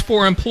 seats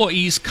for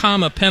employees,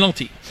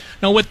 penalty.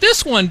 Now, what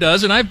this one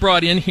does, and I've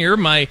brought in here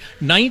my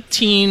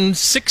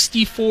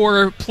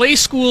 1964 Play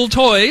School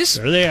toys.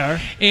 There they are.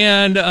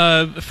 And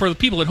for the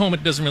people at home,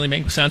 it doesn't really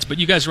make sense, but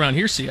you guys around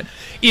here see it.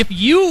 If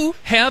you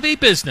have a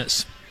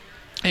business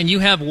and you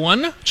have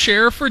one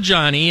chair for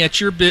Johnny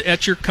at your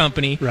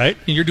company, and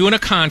you're doing a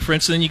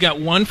conference, and then you got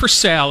one for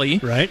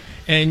Sally,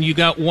 and you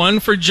got one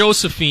for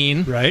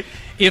Josephine,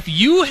 if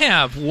you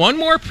have one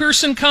more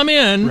person come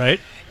in,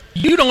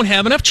 you don't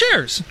have enough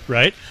chairs.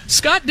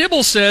 Scott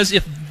Dibble says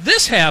if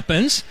this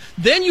happens,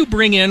 then you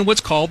bring in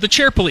what's called the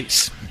chair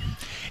police,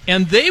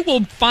 and they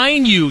will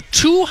fine you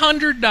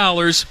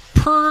 $200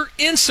 per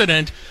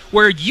incident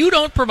where you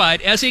don't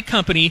provide, as a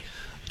company,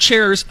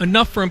 chairs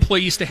enough for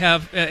employees to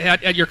have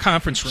at your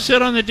conference room.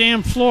 Sit on the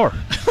damn floor.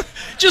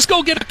 Just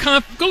go get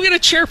a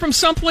chair from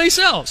someplace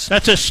else.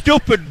 That's a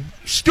stupid rule.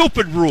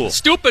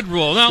 Stupid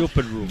rule. Now,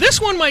 stupid rule.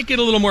 This one might get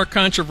a little more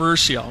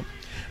controversial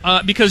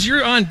because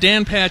you're on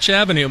Dan Patch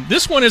Avenue.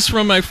 This one is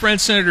from my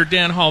friend Senator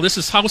Dan Hall. This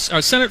is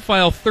Senate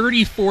File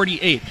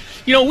 3048.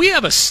 You know, we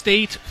have a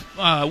state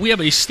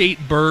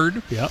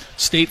bird,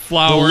 state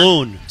flower, the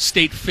loon,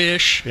 state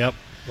fish. Yep.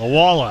 A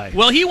walleye.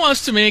 Well, he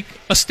wants to make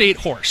a state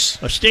horse.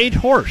 A state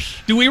horse?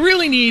 Do we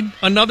really need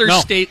another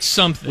state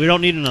something? We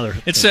don't need another.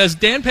 It says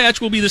Dan Patch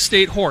will be the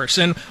state horse.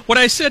 And what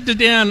I said to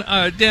Dan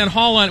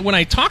Hall when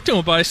I talked to him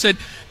about it, I said,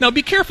 now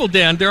be careful,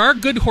 Dan. There are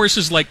good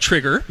horses like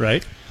Trigger.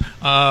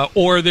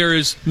 Or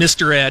there's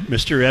Mr. Ed.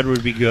 Mr. Ed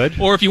would be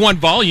good. Or if you want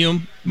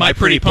volume, My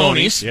Pretty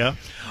Ponies. Yeah.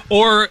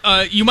 Or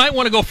you might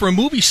want to go for a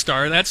movie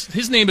star.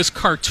 His name is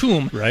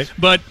Khartoum.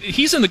 But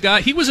he was in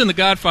The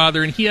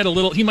Godfather, and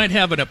he might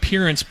have an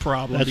appearance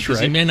problem because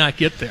he may not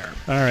get there.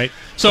 All right.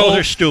 So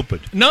they're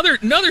stupid.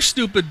 Another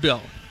stupid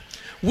bill.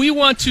 We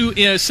want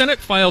to Senate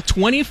File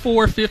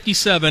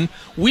 2457.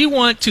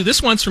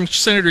 This one's from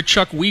Senator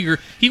Chuck Uygur.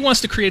 He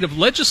wants to create a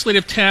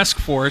legislative task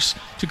force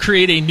to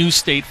create a new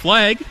state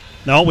flag.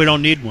 No, we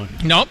don't need one.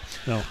 Nope.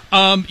 No.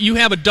 You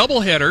have a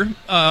doubleheader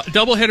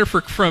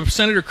from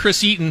Senator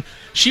Chris Eaton.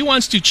 She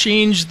wants to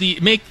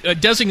designate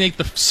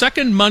the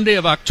second Monday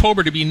of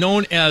October to be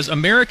known as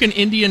American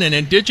Indian and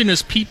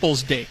Indigenous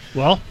Peoples Day.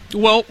 Well,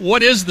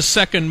 what is the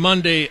second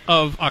Monday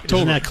of October?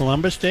 Isn't that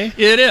Columbus Day?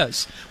 It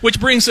is. Which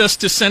brings us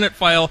to Senate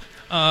File.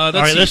 All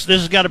right, this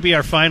has got to be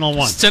our final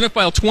one. Senate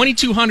File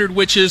 2200,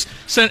 which is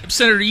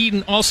Senator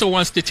Eaton also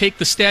wants to take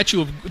the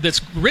statue that's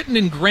written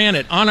in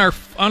granite on our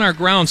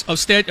grounds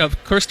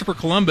of Christopher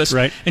Columbus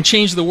and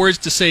change the words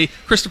to say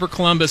Christopher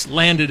Columbus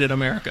landed in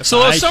America.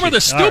 So some of the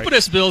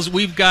stupidest bills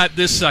we've got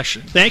this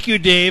session. Thank you,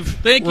 Dave.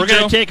 Thank you, We're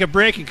going to take a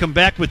break and come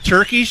back with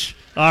turkeys.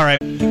 All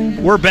right.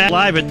 We're back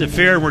live at the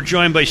fair, and we're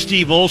joined by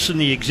Steve Olson,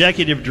 the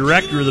executive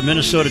director of the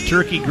Minnesota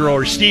Turkey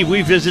Growers. Steve,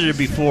 we visited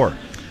before.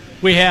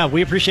 We have.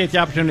 We appreciate the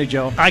opportunity,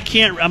 Joe. I'm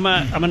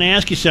going to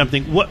ask you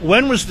something.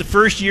 When was the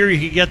first year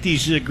you could get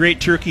these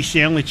great turkey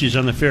sandwiches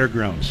on the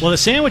fairgrounds? Well, the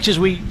sandwiches,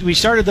 we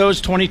started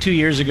those 22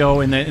 years ago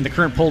in the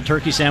current pulled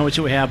turkey sandwich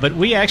that we have, but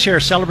we actually are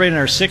celebrating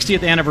our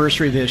 60th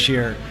anniversary this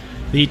year.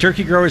 The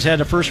Turkey Growers had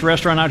the first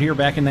restaurant out here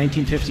back in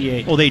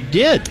 1958. Oh, they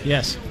did?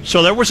 Yes.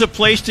 So there was a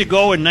place to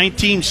go in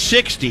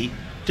 1960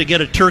 to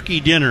get a turkey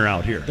dinner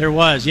out here. There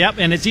was, yep,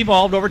 and it's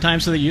evolved over time.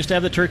 So they used to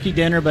have the turkey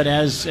dinner, but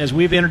as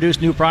we've introduced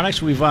new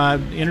products, we've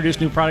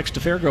introduced new products to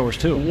fairgoers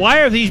too. Why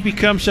have these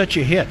become such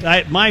a hit?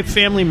 My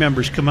family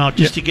members come out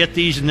just to get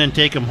these and then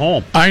take them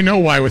home. I know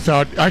why.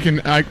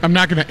 I'm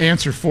not going to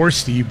answer for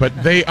Steve,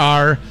 but they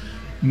are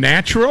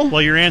natural.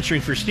 Well, you're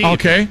answering for Steve.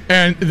 Okay,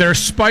 and they're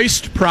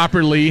spiced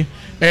properly.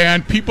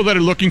 And people that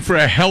are looking for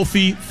a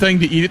healthy thing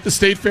to eat at the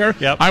state fair,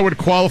 I would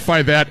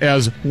qualify that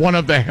as one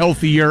of the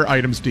healthier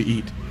items to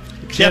eat.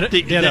 Except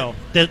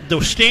the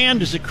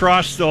stand is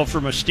across though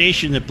from a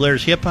station that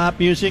blares hip hop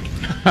music.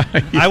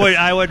 Yes.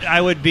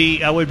 I would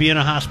be in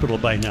a hospital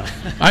by now.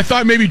 I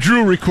thought maybe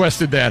Drew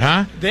requested that,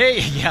 huh?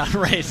 They've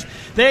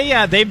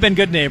been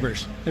good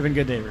neighbors. They've been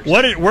good neighbors.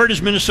 Where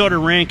does Minnesota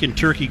rank in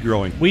turkey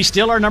growing? We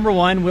still are number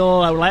one.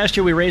 Last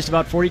year we raised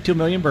about 42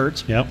 million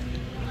birds. Yep.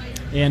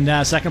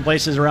 And second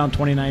place is around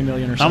 29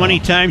 million or so. How many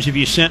times have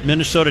you sent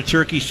Minnesota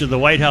turkeys to the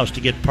White House to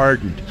get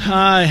pardoned?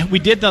 We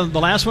did. The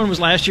last one was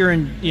last year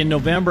in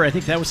November. I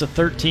think that was the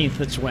 13th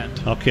that's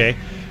went. Okay.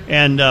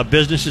 And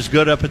business is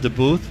good up at the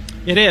booth?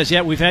 It is,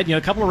 yeah. We've had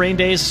a couple of rain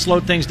days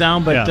slowed things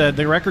down, but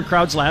the record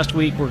crowds last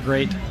week were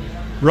great.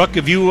 Rook,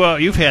 have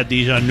you've had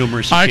these on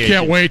numerous I occasions?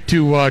 can't wait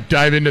to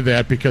dive into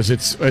that because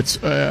it's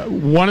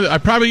one of I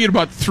probably eat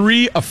about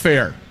 3 a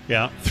fair.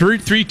 Yeah,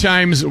 three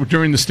times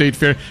during the state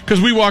fair because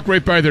we walk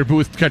right by their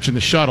booth catching the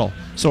shuttle,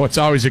 so it's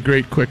always a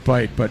great quick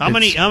bite. But how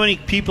many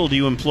people do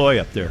you employ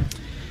up there?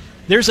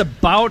 There's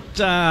about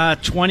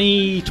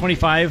 20,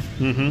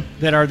 25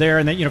 that are there,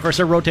 and then, of course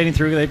they're rotating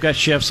through. They've got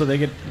shifts, so they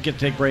get to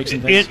take breaks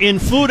and things. In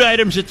food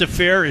items at the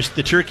fair, is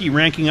the turkey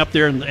ranking up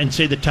there and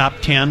say the top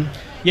 10?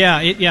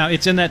 Yeah,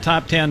 it's in that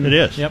top 10. It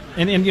is. Yep.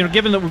 And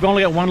given that we've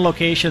only got one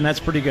location,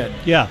 that's pretty good.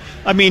 Yeah.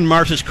 I mean,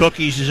 Martha's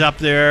Cookies is up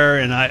there,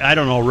 and I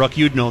don't know, Rook,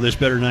 you'd know this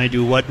better than I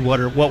do. What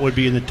would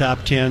be in the top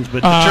 10s?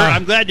 But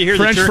I'm glad to hear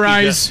French the turkey.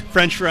 fries.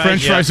 French fries.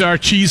 French fries are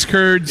cheese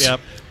curds. Yep.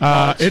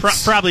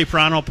 It's probably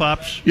Prano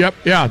Pops. Yep.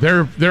 Yeah,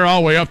 they're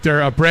all the way up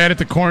there. Brad at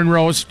the corn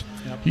roast.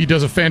 Yep. He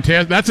does a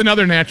fantastic. That's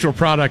another natural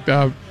product.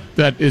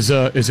 That is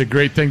a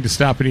great thing to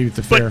stop and eat at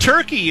the fair. But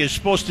turkey is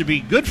supposed to be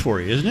good for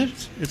you, isn't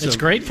it? It's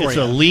great for you. It's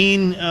a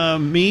lean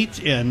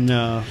meat, and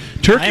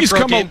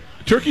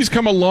turkey's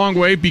come a long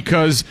way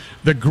because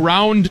the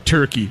ground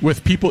turkey,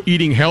 with people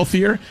eating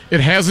healthier, it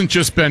hasn't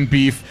just been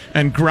beef,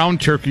 and ground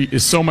turkey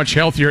is so much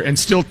healthier and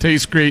still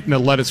tastes great in a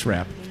lettuce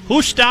wrap.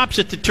 Who stops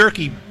at the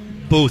turkey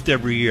booth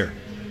every year?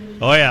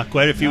 Oh yeah,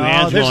 quite a few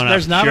hands going up.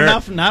 There's not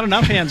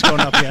enough hands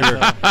going up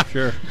yet.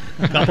 Sure.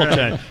 A couple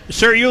times.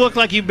 Sir, you look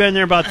like you've been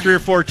there about 3 or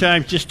 4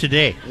 times just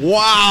today.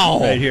 Wow.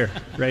 Right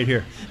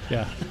here.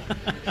 Yeah.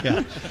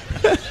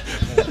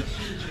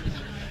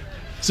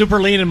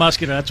 Super lean and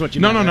muscular. That's what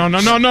you. No,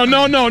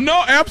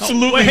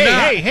 absolutely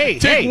not. Hey,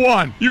 take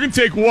one. You can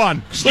take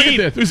one. Steve, look at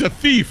this. There's a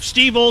thief.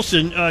 Steve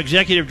Olson,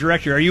 executive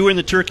director. Are you in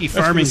the turkey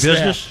farming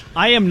business?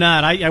 I am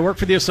not. I work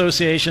for the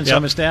association, so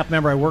I'm a staff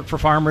member. I work for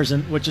farmers,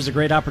 which is a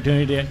great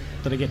opportunity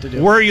that I get to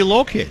do. Where are you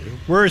located?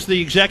 Where is the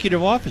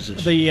executive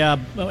offices?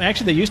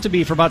 Actually, they used to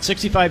be for about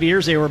 65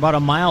 years. They were about a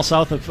mile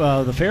south of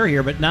the fair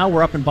here, but now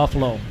we're up in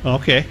Buffalo.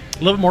 Okay.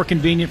 A little bit more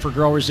convenient for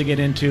growers to get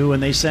into,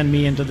 and they send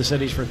me into the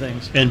cities for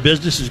things. And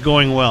business is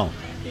going well.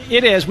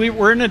 It is.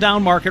 We're in a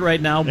down market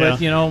right now, but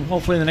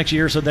hopefully in the next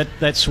year or so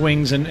that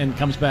swings and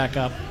comes back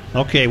up.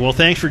 Okay. Well,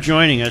 thanks for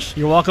joining us.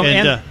 You're welcome.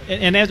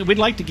 And as we'd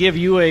like to give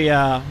you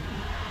a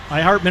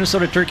I Heart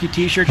Minnesota Turkey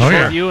T-shirt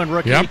for you and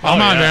Rookie. Yep, I'm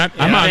on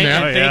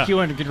that. Thank you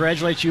and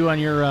congratulate you on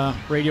your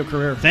radio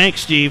career. Thanks,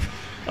 Steve.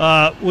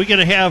 We're going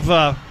to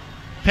have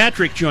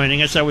Patrick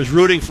joining us. I was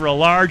rooting for a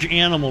large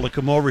animal to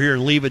come over here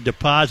and leave a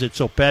deposit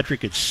so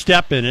Patrick could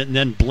step in it and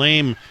then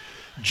blame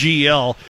GL.